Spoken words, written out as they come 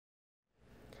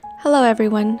Hello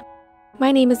everyone,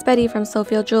 my name is Betty from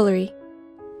Sophia Jewelry.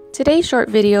 Today's short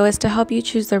video is to help you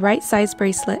choose the right size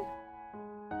bracelet.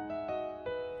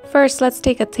 First, let's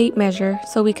take a tape measure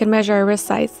so we can measure our wrist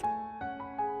size.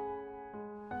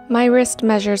 My wrist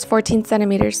measures 14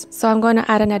 centimeters, so I'm going to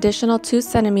add an additional 2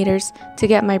 centimeters to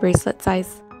get my bracelet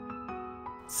size.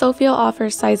 Sophia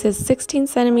offers sizes 16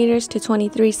 centimeters to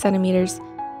 23 centimeters.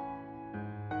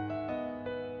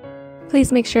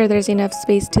 Please make sure there's enough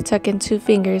space to tuck in 2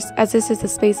 fingers, as this is the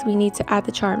space we need to add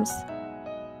the charms.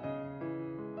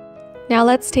 Now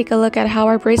let's take a look at how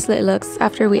our bracelet looks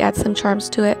after we add some charms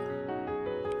to it.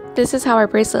 This is how our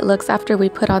bracelet looks after we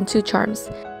put on 2 charms.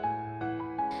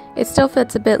 It still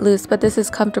fits a bit loose, but this is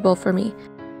comfortable for me.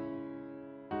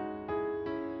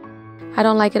 I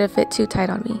don't like it to fit too tight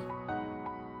on me.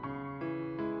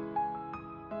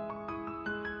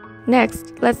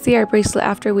 Next, let's see our bracelet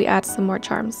after we add some more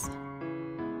charms.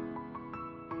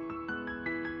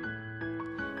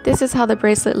 This is how the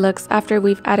bracelet looks after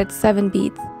we've added 7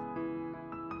 beads.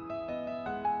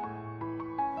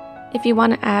 If you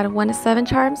want to add 1 to 7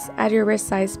 charms, add your wrist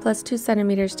size plus 2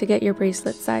 centimeters to get your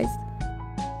bracelet size.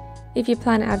 If you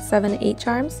plan to add 7 to 8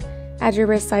 charms, add your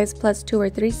wrist size plus 2 or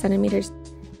 3 centimeters.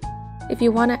 If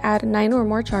you want to add 9 or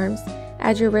more charms,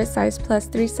 add your wrist size plus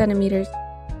 3 centimeters.